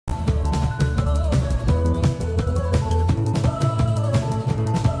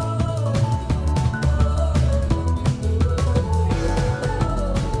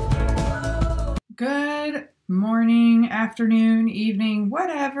morning, afternoon, evening,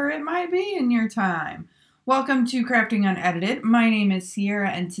 whatever it might be in your time. Welcome to Crafting Unedited. My name is Sierra,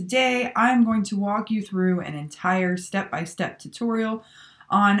 and today I'm going to walk you through an entire step-by-step tutorial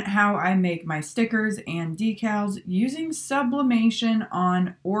on how I make my stickers and decals using sublimation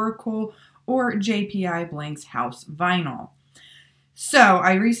on Oracal or JPI Blanks house vinyl. So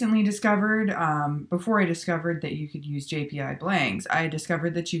I recently discovered, before I discovered that you could use JPI Blanks, I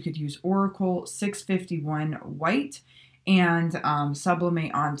discovered that you could use Oracal 651 white and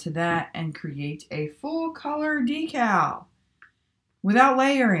sublimate onto that and create a full color decal without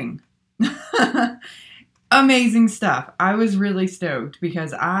layering. Amazing stuff. I was really stoked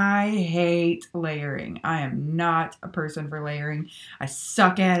because I hate layering. I am not a person for layering. I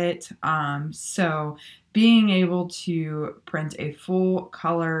suck at it. So being able to print a full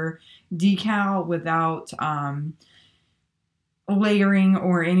color decal without layering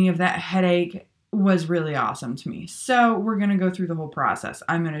or any of that headache was really awesome to me. So we're going to go through the whole process.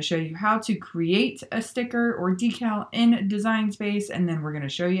 I'm going to show you how to create a sticker or decal in Design Space, and then we're going to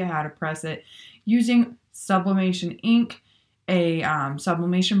show you how to press it using sublimation ink, a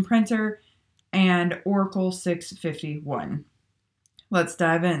sublimation printer, and Oracle 651. Let's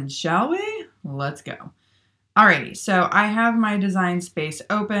dive in, shall we? Let's go. Alrighty, so I have my Design Space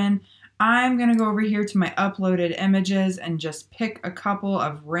open. I'm going to go over here to my uploaded images and just pick a couple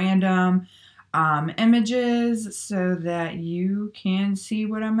of random images so that you can see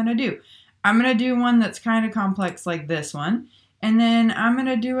what I'm going to do. I'm going to do one that's kind of complex like this one, and then I'm going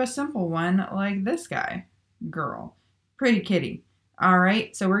to do a simple one like this guy. Girl. Pretty kitty.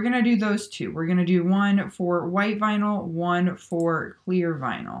 Alright, so we're going to do those two. We're going to do one for white vinyl, one for clear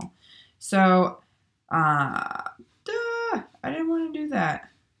vinyl. So, I didn't want to do that.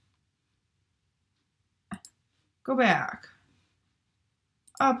 Go back.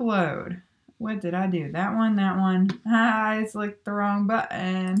 Upload. What did I do? That one, that one. I clicked the wrong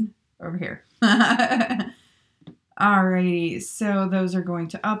button. Over here. Alrighty, so those are going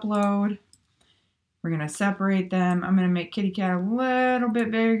to upload. We're going to separate them. I'm going to make Kitty Cat a little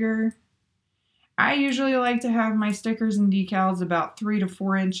bit bigger. I usually like to have my stickers and decals about 3 to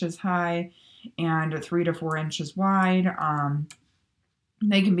 4 inches high and 3 to 4 inches wide.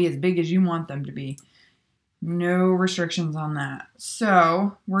 They can be as big as you want them to be. No restrictions on that.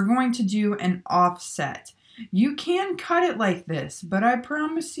 So we're going to do an offset. You can cut it like this, but I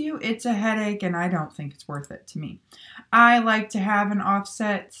promise you it's a headache and I don't think it's worth it to me. I like to have an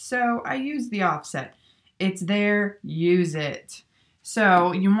offset, so I use the offset. It's there, use it.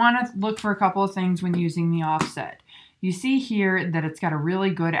 So you want to look for a couple of things when using the offset. You see here that it's got a really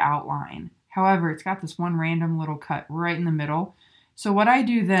good outline. However, it's got this one random little cut right in the middle. So what I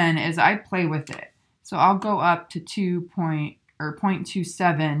do then is I play with it. So I'll go up to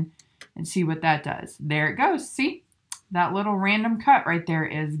 0.27 and see what that does. There it goes. See? That little random cut right there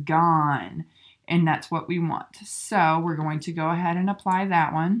is gone. And that's what we want. So we're going to go ahead and apply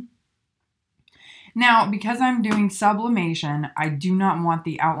that one. Now, because I'm doing sublimation, I do not want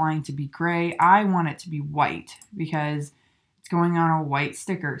the outline to be gray. I want it to be white because it's going on a white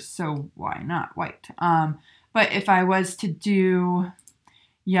sticker. So why not white? But if I was to do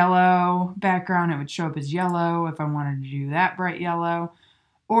yellow background, it would show up as yellow if I wanted to do that bright yellow.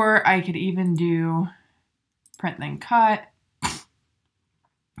 Or I could even do print then cut,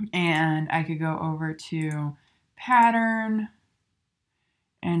 and I could go over to pattern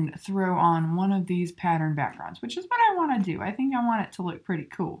and throw on one of these pattern backgrounds, which is what I want to do. I think I want it to look pretty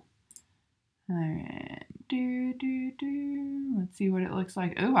cool. All right. Let's see what it looks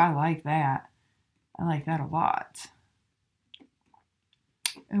like. Oh, I like that. I like that a lot.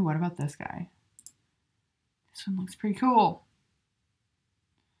 Oh, what about this guy? This one looks pretty cool.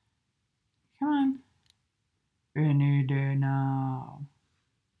 Come on. Any day now.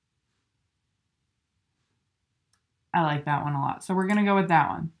 I like that one a lot. So we're going to go with that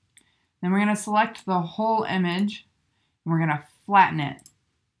one. Then we're going to select the whole image and we're going to flatten it.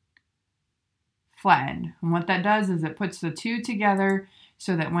 Flattened. And what that does is it puts the two together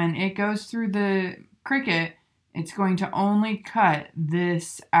so that when it goes through the Cricut, it's going to only cut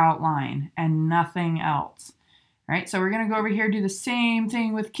this outline and nothing else. All right, so we're going to go over here, do the same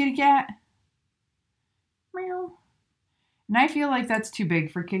thing with Kitty Cat. Meow. And I feel like that's too big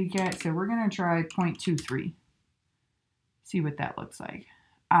for Kitty Cat, so we're going to try 0.23. See what that looks like.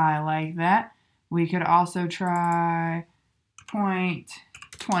 I like that. We could also try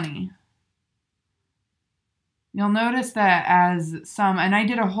 0.20. You'll notice that as some, and I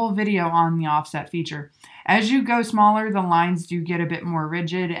did a whole video on the offset feature. As you go smaller, the lines do get a bit more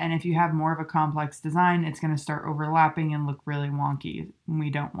rigid, and if you have more of a complex design, it's going to start overlapping and look really wonky. We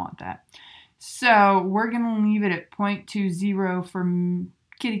don't want that. So we're going to leave it at 0.20 for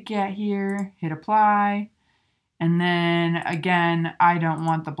kitty cat here. Hit apply. And then again, I don't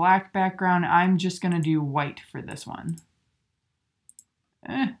want the black background. I'm just going to do white for this one.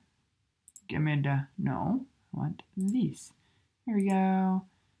 Give me the, no, I want these. Here we go.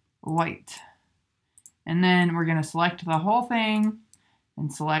 White. And then we're going to select the whole thing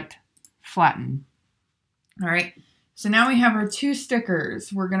and select flatten. All right. So now we have our 2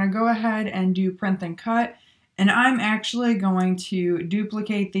 stickers. We're going to go ahead and do print and cut. And I'm actually going to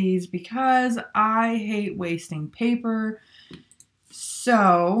duplicate these because I hate wasting paper.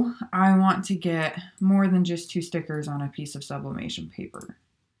 So I want to get more than just 2 stickers on a piece of sublimation paper.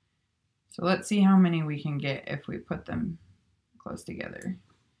 So let's see how many we can get if we put them close together.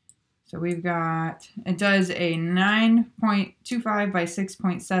 So we've got, it does a 9.25 by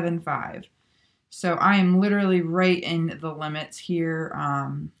 6.75. So I am literally right in the limits here.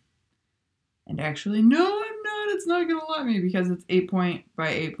 And actually, no, I'm not. It's not going to let me because it's 8 point by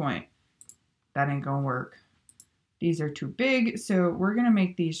 8 point. That ain't going to work. These are too big, so we're going to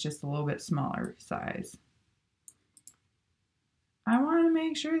make these just a little bit smaller size. I want to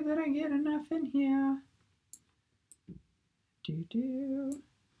make sure that I get enough in here.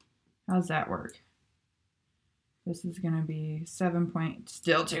 How's that work? This is going to be 7 point,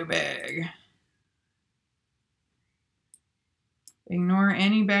 still too big. Ignore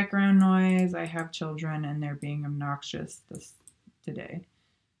any background noise. I have children and they're being obnoxious today.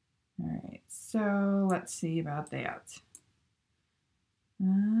 All right, so let's see about that.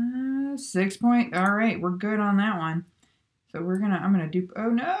 6 point, all right, we're good on that one. So I'm gonna do, oh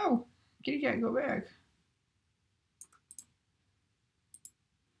no, kitty cat, go back.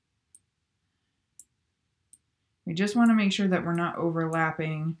 We just wanna make sure that we're not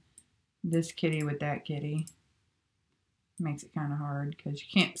overlapping this kitty with that kitty. Makes it kind of hard because you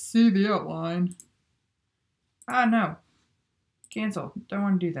can't see the outline. Ah, no. Cancel. Don't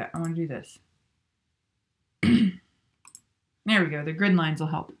want to do that. I want to do this. There we go. The grid lines will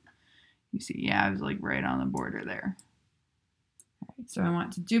help. You see, yeah, I was like right on the border there. All right, so I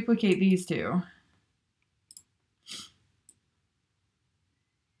want to duplicate these 2.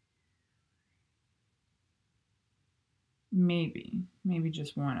 Maybe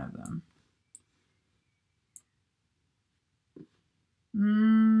just one of them.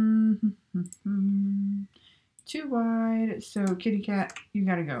 Too wide. So kitty cat, you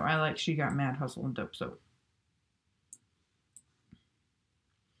gotta go. She got mad, hustle, and dope soap.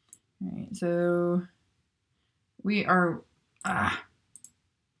 All right, so we are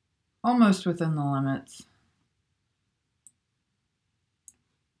almost within the limits.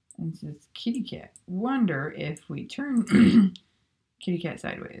 And it says kitty cat. Wonder if we turn kitty cat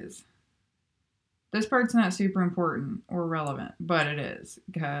sideways. This part's not super important or relevant, but it is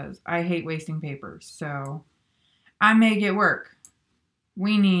because I hate wasting paper. So I make it work.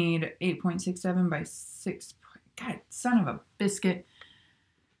 We need 8.67 by 6. God, son of a biscuit.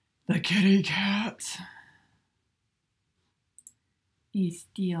 The kitty cat. He's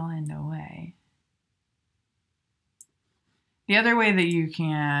still in the way. The other way that you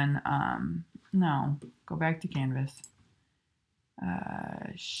can, no, go back to canvas.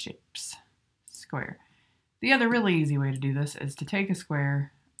 Shapes. Square. The other really easy way to do this is to take a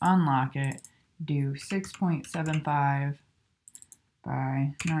square, unlock it, do 6.75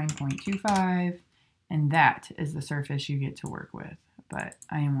 by 9.25, and that is the surface you get to work with. But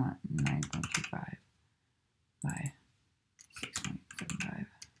I want 9.25 by 6.75.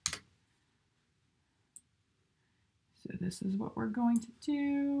 So this is what we're going to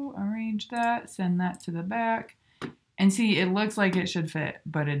do. Arrange that, send that to the back. And see, it looks like it should fit,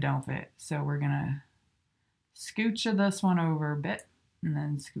 but it don't fit. So we're gonna scooch this one over a bit and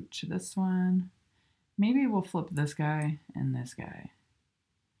then scooch this one. Maybe we'll flip this guy and this guy.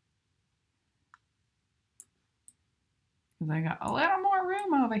 Because I got a little more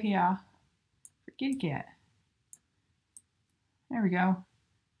room over here for kitty cat. There we go.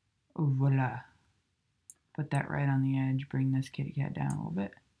 Voila. Put that right on the edge, bring this kitty cat down a little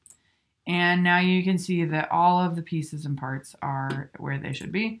bit. And now you can see that all of the pieces and parts are where they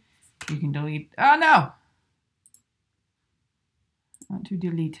should be. You can delete, oh no! I want to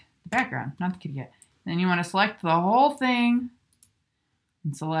delete the background, not the kitty cat. Then you want to select the whole thing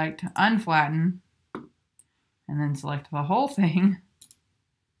and select unflatten. And then select the whole thing.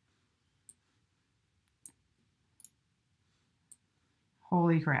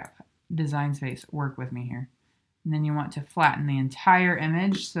 Holy crap. Design space, work with me here. And then you want to flatten the entire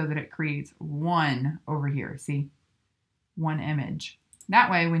image so that it creates one over here. See? One image.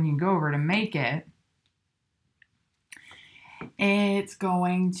 That way, when you go over to make it, it's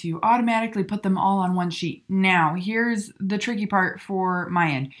going to automatically put them all on one sheet. Now, here's the tricky part for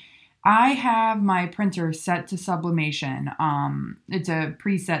my end. I have my printer set to sublimation. It's a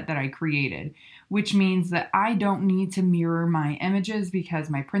preset that I created, which means that I don't need to mirror my images because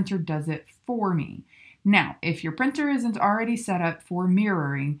my printer does it for me. Now, if your printer isn't already set up for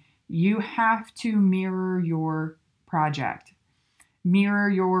mirroring, you have to mirror your project. Mirror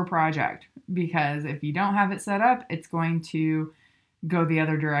your project, because if you don't have it set up, it's going to go the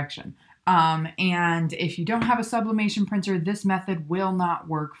other direction. And if you don't have a sublimation printer, this method will not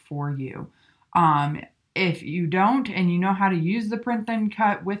work for you. If you don't and you know how to use the print then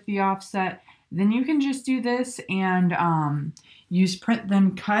cut with the offset, then you can just do this and use print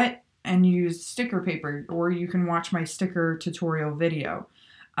then cut and use sticker paper, or you can watch my sticker tutorial video.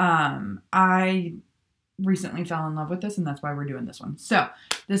 I recently fell in love with this, and that's why we're doing this one. So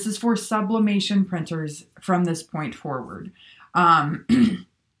this is for sublimation printers from this point forward.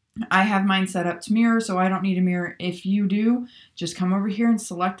 I have mine set up to mirror, so I don't need a mirror. If you do, just come over here and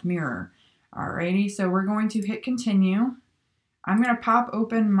select mirror. Alrighty, so we're going to hit continue. I'm going to pop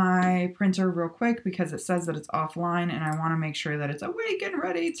open my printer real quick because it says that it's offline, and I want to make sure that it's awake and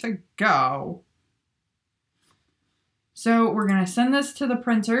ready to go. So we're going to send this to the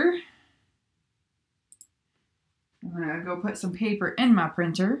printer. I'm going to go put some paper in my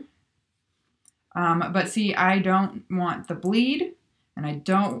printer. But see, I don't want the bleed, and I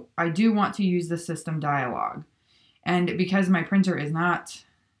do want to use the system dialog. And because my printer is not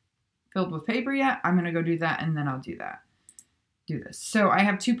filled with paper yet, I'm going to go do that, and then I'll do this. So I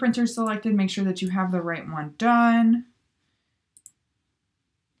have two printers selected. Make sure that you have the right one done.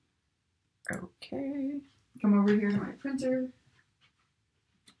 Okay. Come over here to my printer.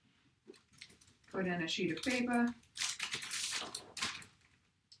 Put in a sheet of paper.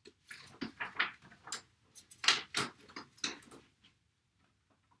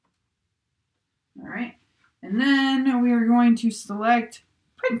 All right. And then we are going to select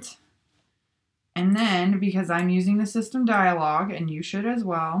print. And then, because I'm using the system dialog, and you should as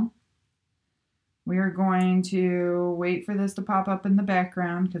well, we are going to wait for this to pop up in the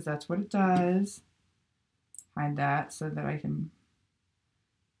background, because that's what it does. Hide that so that I can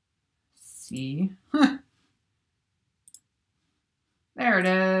see. There it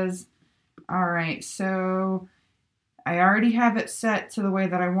is. All right, so I already have it set to the way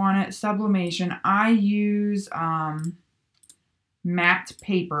that I want it. Sublimation. I use matte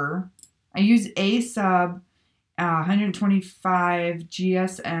paper. I use ASub 125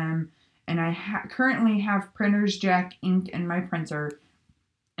 GSM, and I currently have Printer's Jack ink in my printer.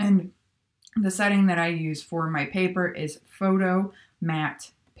 And the setting that I use for my paper is Photo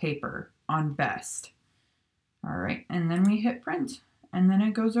Matte Paper on Best. All right, and then we hit print, and then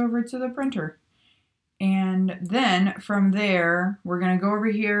it goes over to the printer. And then from there, we're going to go over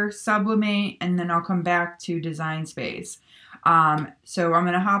here, sublimate, and then I'll come back to Design Space. So I'm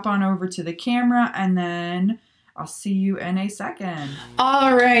going to hop on over to the camera, and then I'll see you in a second.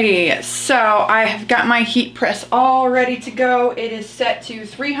 Alrighty, so I've got my heat press all ready to go. It is set to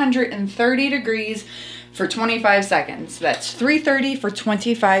 330 degrees for 25 seconds. That's 330 for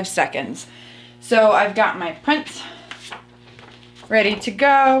 25 seconds. So I've got my prints ready to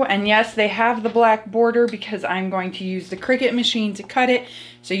go, and yes, they have the black border because I'm going to use the Cricut machine to cut it,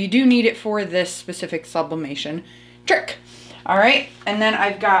 so you do need it for this specific sublimation trick. All right, and then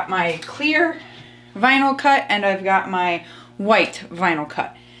I've got my clear vinyl cut, and I've got my white vinyl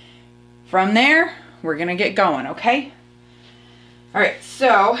cut. From there, we're gonna get going, okay? All right,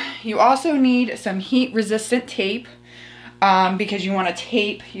 so you also need some heat resistant tape because you want to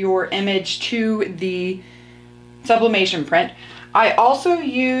tape your image to the sublimation print. I also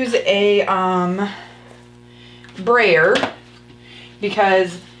use a brayer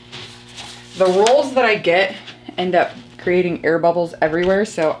because the rolls that I get end up creating air bubbles everywhere,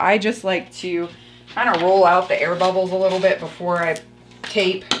 so I just like to kind of roll out the air bubbles a little bit before I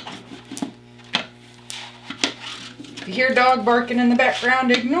tape. If you hear dog barking in the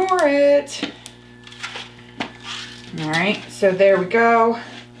background, ignore it. All right, so there we go.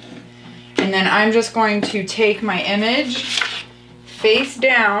 And then I'm just going to take my image face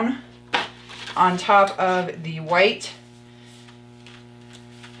down on top of the white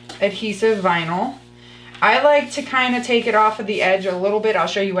adhesive vinyl. I like to kind of take it off of the edge a little bit. I'll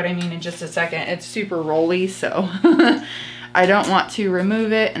show you what I mean in just a second. It's super rolly, so I don't want to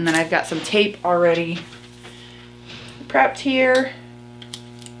remove it. And then I've got some tape already prepped here.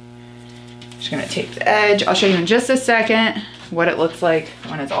 Just gonna tape the edge. I'll show you in just a second what it looks like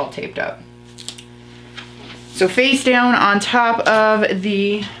when it's all taped up. So face down on top of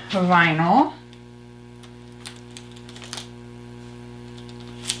the vinyl.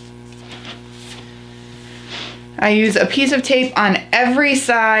 I use adhesive tape on every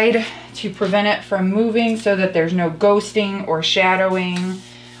side to prevent it from moving so that there's no ghosting or shadowing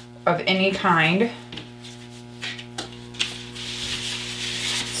of any kind.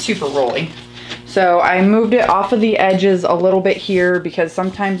 Super rolly. So I moved it off of the edges a little bit here because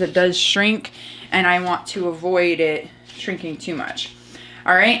sometimes it does shrink and I want to avoid it shrinking too much.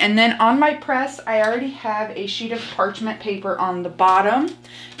 All right, and then on my press, I already have a sheet of parchment paper on the bottom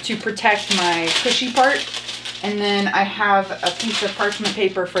to protect my cushy part. And then I have a piece of parchment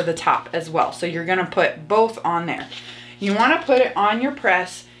paper for the top as well. So you're gonna put both on there. You wanna put it on your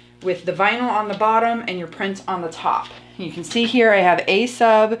press with the vinyl on the bottom and your print on the top. You can see here I have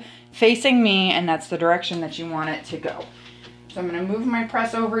ASub facing me, and that's the direction that you want it to go. So I'm gonna move my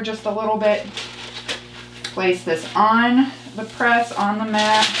press over just a little bit, place this on the press, on the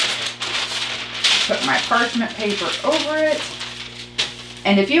mat, put my parchment paper over it.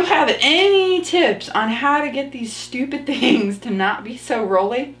 And if you have any tips on how to get these stupid things to not be so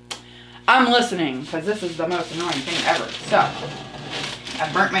rolly, I'm listening, because this is the most annoying thing ever. So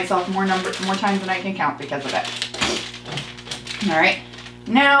I've burnt myself more times than I can count because of it. All right,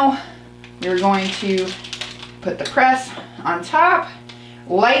 now you're going to put the press on top.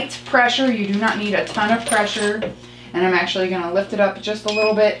 Light pressure, you do not need a ton of pressure. And I'm actually going to lift it up just a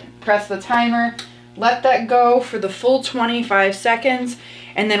little bit, press the timer, let that go for the full 25 seconds.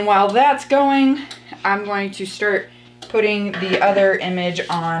 And then while that's going, I'm going to start putting the other image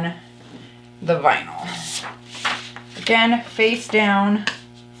on the vinyl. Again, face down.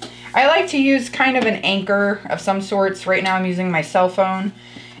 I like to use kind of an anchor of some sorts. Right now I'm using my cell phone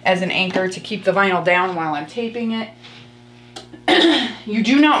as an anchor to keep the vinyl down while I'm taping it. You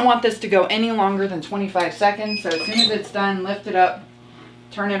do not want this to go any longer than 25 seconds. So as soon as it's done, lift it up,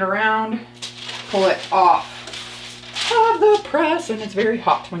 turn it around, pull it off of the press. And it's very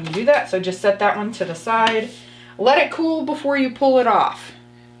hot when you do that. So just set that one to the side. Let it cool before you pull it off.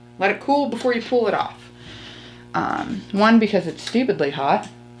 Let it cool before you pull it off. One, because it's stupidly hot.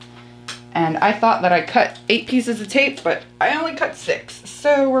 And I thought that I cut 8 pieces of tape, but I only cut 6.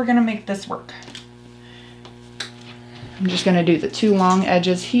 So we're gonna make this work. I'm just gonna do the 2 long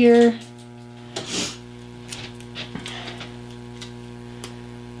edges here.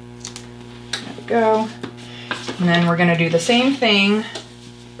 There we go. And then we're gonna do the same thing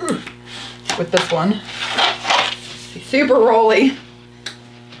with this one. It's super rolly.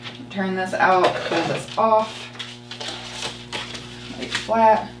 Turn this out, pull this off. Lay it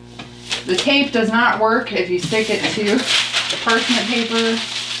flat. The tape does not work if you stick it to the parchment paper.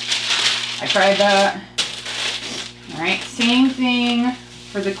 I tried that. All right, same thing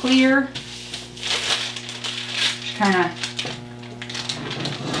for the clear. Just kind of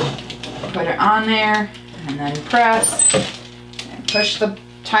put it on there and then press and push the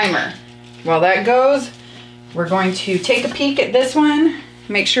timer. While that goes, we're going to take a peek at this one,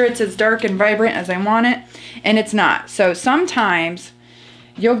 make sure it's as dark and vibrant as I want it, and it's not. So sometimes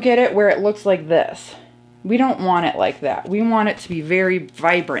you'll get it where it looks like this. We don't want it like that. We want it to be very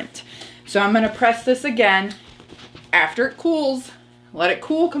vibrant. So I'm gonna press this again. After it cools, let it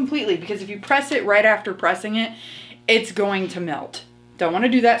cool completely, because if you press it right after pressing it, it's going to melt. Don't want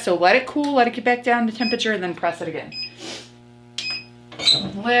to do that, so let it cool, let it get back down to temperature, and then press it again.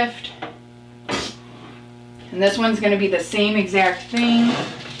 Lift. And this one's going to be the same exact thing.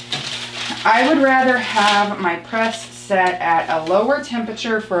 I would rather have my press set at a lower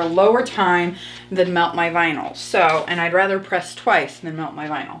temperature for a lower time than melt my vinyl. So, and I'd rather press twice than melt my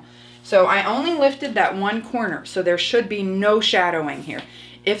vinyl. So I only lifted that one corner, so there should be no shadowing here.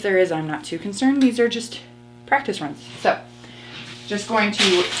 If there is, I'm not too concerned. These are just practice runs. So just going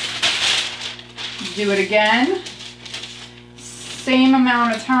to do it again. Same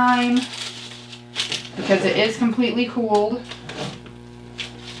amount of time because it is completely cooled.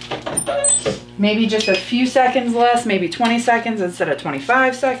 Maybe just a few seconds less, maybe 20 seconds instead of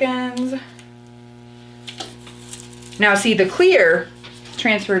 25 seconds. Now see, the clear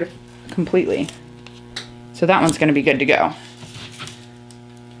transferred completely. So that one's gonna be good to go.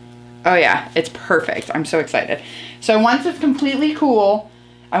 Oh yeah, it's perfect. I'm so excited. So once it's completely cool,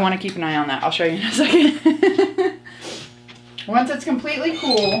 I wanna keep an eye on that. I'll show you in a second. Once it's completely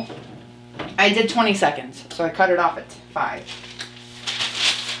cool, I did 20 seconds. So I cut it off at 5.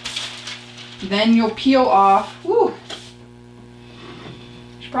 Then you'll peel off. Woo!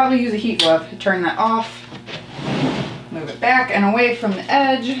 Should probably use a heat glove to turn that off. Move it back and away from the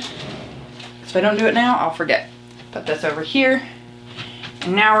edge. If I don't do it now, I'll forget. Put this over here.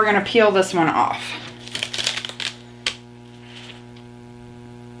 And now we're gonna peel this one off.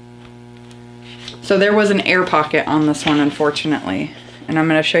 So there was an air pocket on this one, unfortunately. And I'm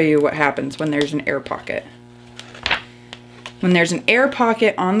gonna show you what happens when there's an air pocket. when there's an air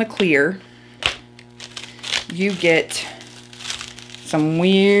pocket on the clear, you get some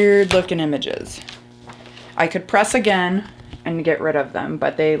weird looking images. I could press again and get rid of them,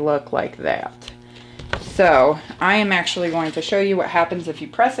 but they look like that. So I am actually going to show you what happens if you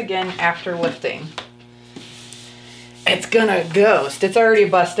press again after lifting. It's gonna ghost. It's already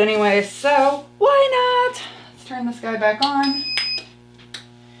bust anyway, so why not? Let's turn this guy back on.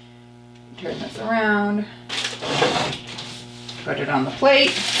 Turn this around. Put it on the plate.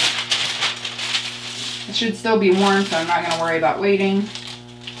 It should still be warm, so I'm not gonna worry about waiting.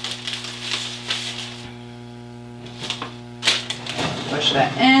 Push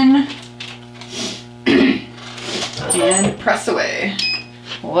that in. And press away.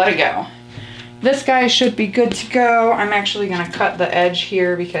 Let it go. This guy should be good to go. I'm actually gonna cut the edge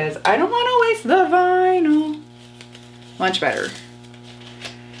here because I don't wanna waste the vinyl. Much better.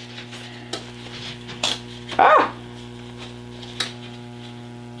 Ah!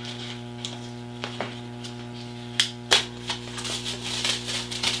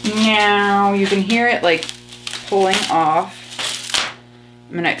 Now you can hear it like pulling off.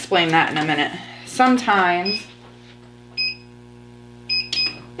 I'm gonna explain that in a minute. Sometimes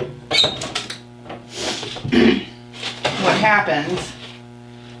what happens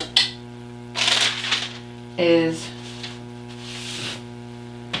is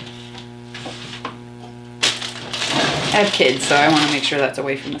I have kids, so I want to make sure that's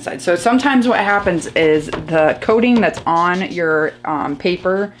away from the side. So sometimes what happens is the coating that's on your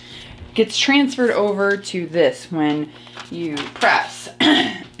paper gets transferred over to this when you press.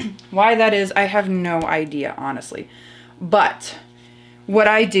 Why that is, I have no idea, honestly. But what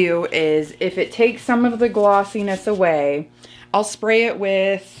I do is, if it takes some of the glossiness away, I'll spray it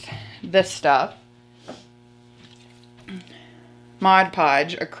with this stuff. Mod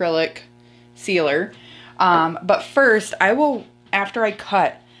Podge acrylic sealer. But first, after I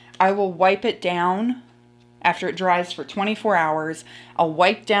cut, I will wipe it down after it dries for 24 hours. I'll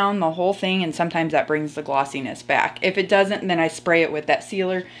wipe down the whole thing, and sometimes that brings the glossiness back. If it doesn't, then I spray it with that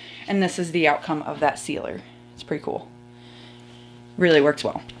sealer, and this is the outcome of that sealer. It's pretty cool. Really works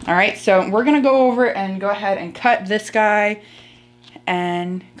well. All right, so we're gonna go over and go ahead and cut this guy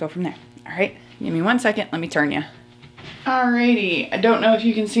and go from there. All right, give me 1 second, let me turn you. Alrighty, I don't know if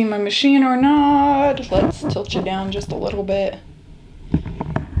you can see my machine or not. Let's tilt you down just a little bit.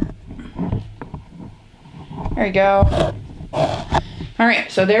 There you go.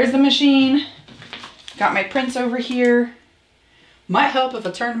 Alright, so there's the machine. Got my prints over here. Might help if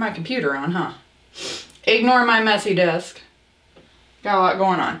I turned my computer on, huh? Ignore my messy desk. Got a lot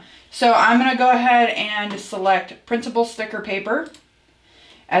going on. So I'm going to go ahead and select printable sticker paper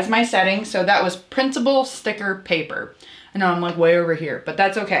as my setting. So that was printable sticker paper. I know I'm like way over here, but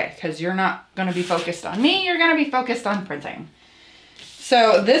that's okay because you're not going to be focused on me. You're going to be focused on printing.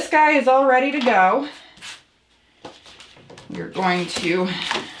 So this guy is all ready to go. You're going to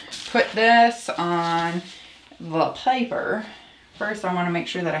put this on the paper. First, I want to make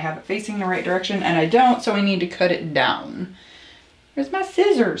sure that I have it facing the right direction, and I don't, so I need to cut it down. Where's my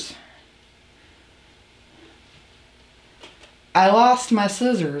scissors? I lost my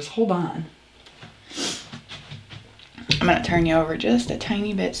scissors. Hold on. I'm going to turn you over just a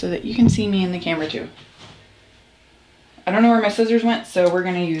tiny bit so that you can see me in the camera too. I don't know where my scissors went, so we're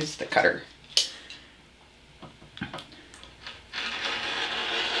going to use the cutter.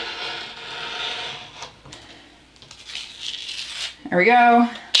 There we go.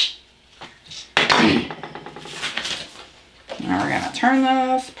 Now we're going to turn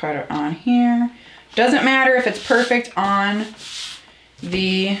this, put it on here. Doesn't matter if it's perfect on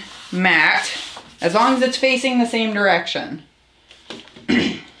the mat, as long as it's facing the same direction.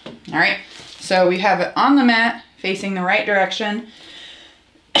 All right, so we have it on the mat, facing the right direction.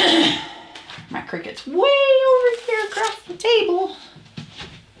 My Cricut's way over here across the table.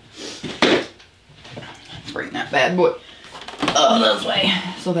 Let's bring that bad boy this way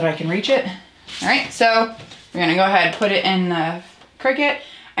so that I can reach it. All right, so we're gonna go ahead and put it in the Cricut.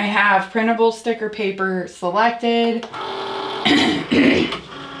 I have printable sticker paper selected.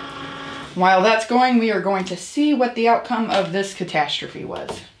 While that's going, we are going to see what the outcome of this catastrophe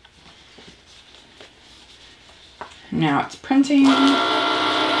was. Now it's printing. And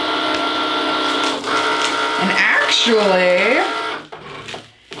actually,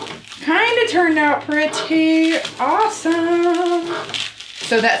 kind of turned out pretty awesome.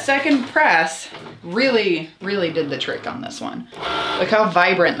 So that second press really did the trick on this one. Look how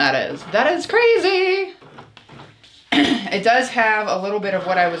vibrant that is. That is crazy. It does have a little bit of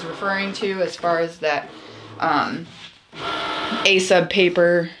what I was referring to as far as that ASub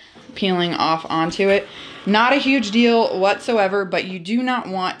paper peeling off onto it. Not a huge deal whatsoever, but you do not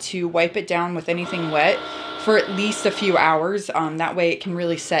want to wipe it down with anything wet for at least a few hours. That way it can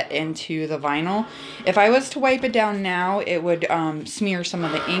really set into the vinyl. If I was to wipe it down now, it would smear some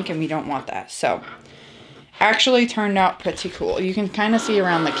of the ink, and we don't want that. So actually turned out pretty cool. You can kind of see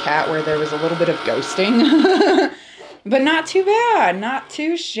around the cat where there was a little bit of ghosting, but not too bad, not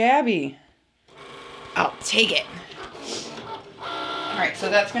too shabby. I'll take it. All right, so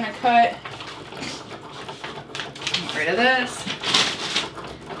that's gonna cut. Get rid of this.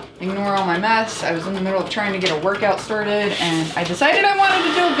 Ignore all my mess. I was in the middle of trying to get a workout started, and I decided I wanted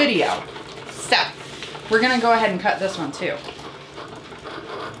to do a video. So we're gonna go ahead and cut this one too,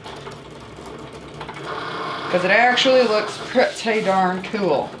 because it actually looks pretty darn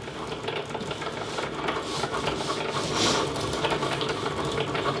cool.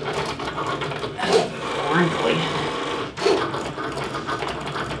 Wrinkly.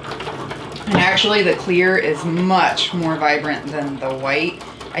 And actually the clear is much more vibrant than the white.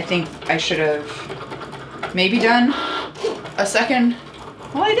 I think I should have maybe done a second.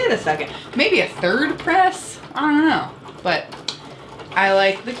 Well, I did a second. Maybe a third press. I don't know. But I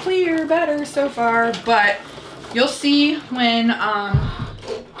like the clear better so far. But you'll see when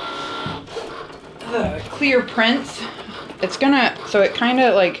the clear prints, it's gonna, so it kind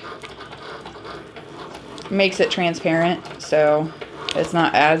of like makes it transparent. So it's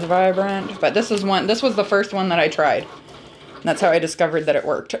not as vibrant. But this was the first one that I tried. That's how I discovered that it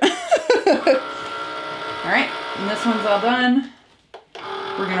worked. All right, and this one's all done.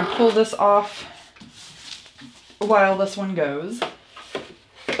 We're gonna pull this off while this one goes.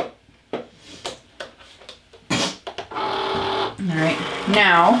 All right,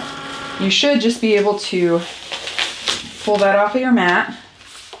 now you should just be able to pull that off of your mat,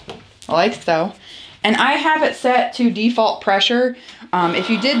 like so. And I have it set to default pressure. If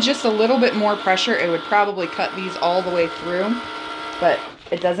you did just a little bit more pressure, it would probably cut these all the way through, but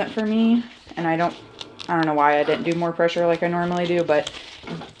it doesn't for me. And I don't know why I didn't do more pressure like I normally do, but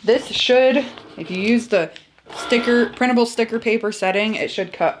this should, if you use the printable sticker paper setting, it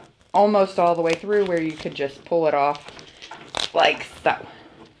should cut almost all the way through, where you could just pull it off like so.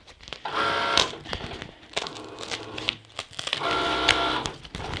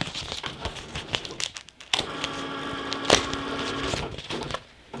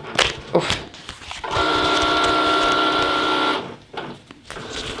 Oof.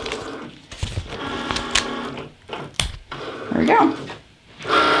 There we go.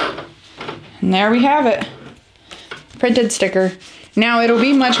 And there we have it. Printed sticker. Now it'll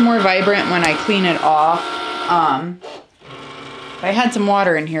be much more vibrant when I clean it off. If I had some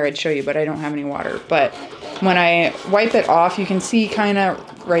water in here, I'd show you, but I don't have any water. But when I wipe it off, you can see kind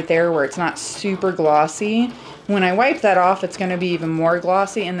of right there where it's not super glossy. When I wipe that off, it's going to be even more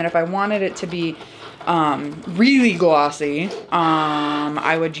glossy. And then if I wanted it to be really glossy,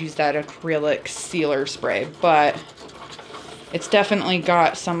 I would use that acrylic sealer spray. But it's definitely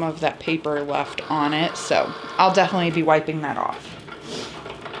got some of that paper left on it, so I'll definitely be wiping that off.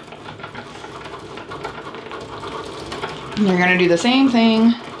 And you're going to do the same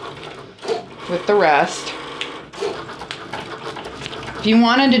thing with the rest. If you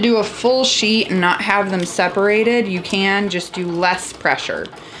wanted to do a full sheet and not have them separated, you can just do less pressure.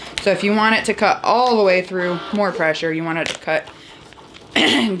 So if you want it to cut all the way through, more pressure. You want it to cut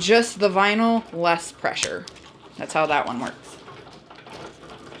just the vinyl, less pressure. That's how that one works.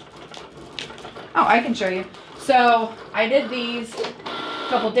 Oh, I can show you. So I did these a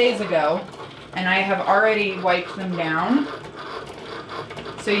couple days ago, and I have already wiped them down.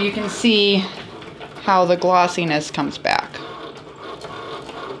 So you can see how the glossiness comes back.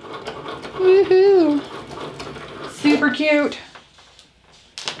 Woohoo! Super cute.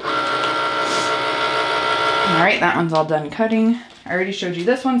 Alright, that one's all done cutting. I already showed you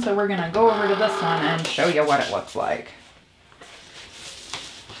this one, so we're gonna go over to this one and show you what it looks like.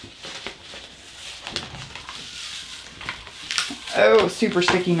 Oh, super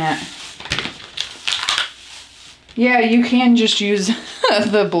sticky mat. Yeah, you can just use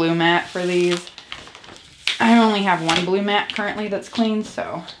the blue mat for these. I only have one blue mat currently that's clean,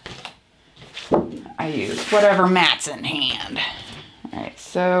 so I use whatever mat's in hand. Alright,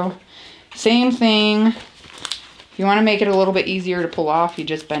 so same thing. If you want to make it a little bit easier to pull off, you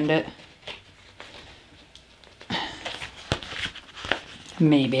just bend it.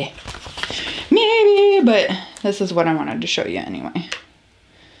 Maybe, but this is what I wanted to show you anyway.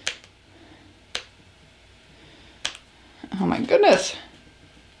 Oh my goodness.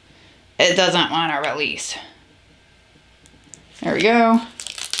 It doesn't want to release. There we go.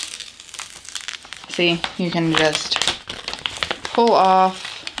 See, you can just pull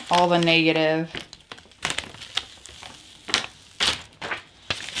off all the negative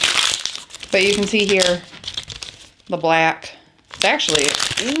But you can see here the black. It's actually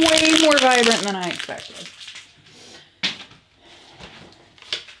way more vibrant than I expected.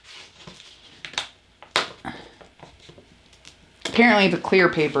 Apparently the clear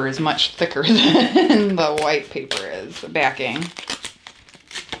paper is much thicker than the white paper is, the backing.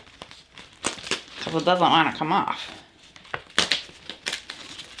 Because it doesn't want to come off.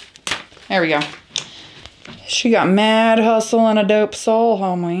 There we go. She got mad hustle and a dope soul,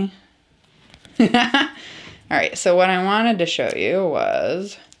 homie. Alright, so what I wanted to show you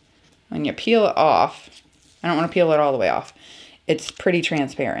was when you peel it off, I don't want to peel it all the way off. It's pretty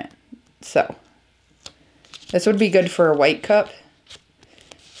transparent. So, this would be good for a white cup.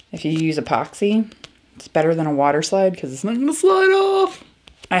 If you use epoxy, it's better than a water slide because it's not going to slide off.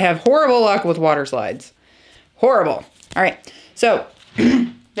 I have horrible luck with water slides. Horrible. Alright, so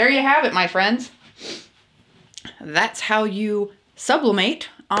there you have it, my friends. That's how you sublimate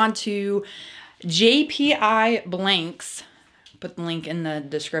onto JPI Blanks. Put the link in the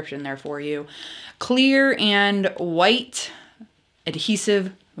description there for you. Clear and white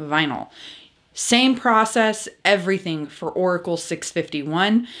adhesive vinyl. Same process, everything for Oracal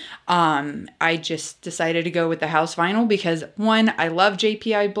 651. I just decided to go with the house vinyl because 1, I love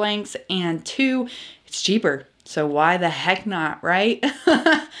JPI Blanks, and 2, it's cheaper. So why the heck not, right?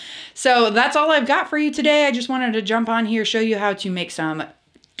 So that's all I've got for you today. I just wanted to jump on here, show you how to make some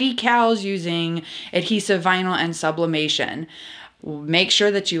decals using adhesive vinyl and sublimation. Make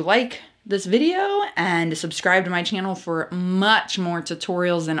sure that you like this video and subscribe to my channel for much more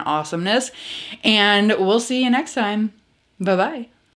tutorials and awesomeness. And we'll see you next time. Bye-bye.